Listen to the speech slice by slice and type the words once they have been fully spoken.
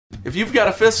If you've got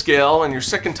a fifth scale and you're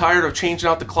sick and tired of changing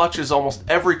out the clutches almost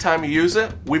every time you use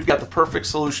it, we've got the perfect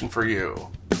solution for you.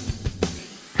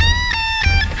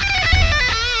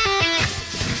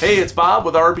 Hey, it's Bob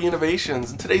with RB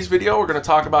Innovations. In today's video, we're going to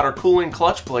talk about our cooling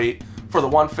clutch plate for the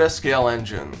 1/5 scale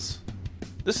engines.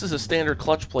 This is a standard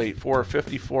clutch plate for a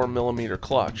 54mm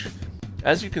clutch.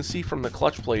 As you can see from the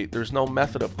clutch plate, there's no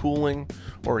method of cooling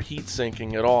or heat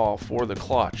sinking at all for the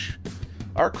clutch.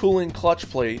 Our cooling clutch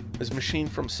plate is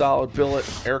machined from solid billet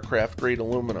aircraft grade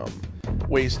aluminum.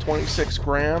 Weighs 26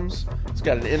 grams, it's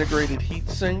got an integrated heat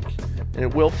sink, and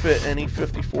it will fit any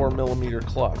 54mm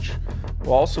clutch. It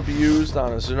will also be used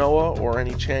on a Zenoah or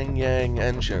any Changyang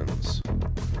engines.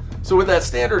 So with that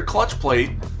standard clutch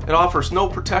plate, it offers no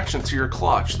protection to your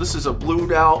clutch. This is a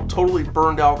blued out, totally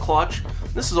burned out clutch.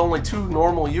 This is only two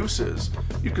normal uses.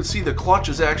 You can see the clutch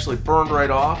is actually burned right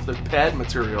off, the pad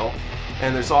material,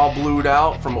 and it's all blued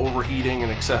out from overheating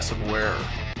and excessive wear.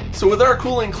 So with our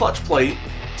cooling clutch plate,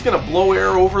 it's going to blow air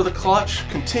over the clutch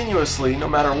continuously no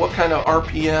matter what kind of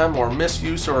RPM or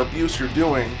misuse or abuse you're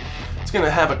doing. It's going to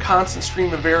have a constant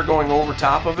stream of air going over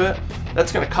top of it.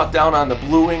 That's going to cut down on the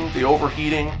bluing, the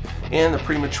overheating, and the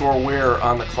premature wear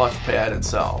on the clutch pad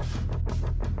itself.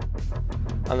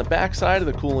 On the back side of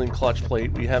the cooling clutch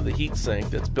plate, we have the heat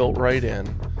sink that's built right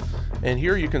in. And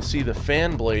here you can see the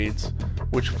fan blades,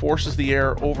 which forces the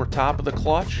air over top of the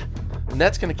clutch, and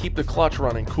that's going to keep the clutch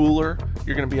running cooler.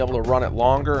 You're going to be able to run it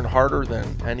longer and harder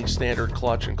than any standard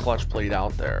clutch and clutch plate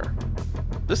out there.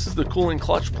 This is the cooling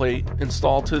clutch plate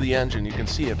installed to the engine. You can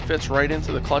see it fits right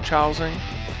into the clutch housing,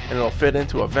 and it'll fit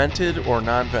into a vented or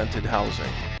non-vented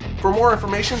housing. For more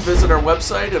information, visit our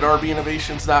website at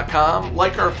rbinnovations.com,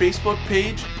 like our Facebook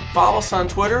page, follow us on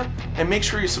Twitter, and make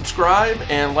sure you subscribe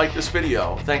and like this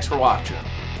video. Thanks for watching.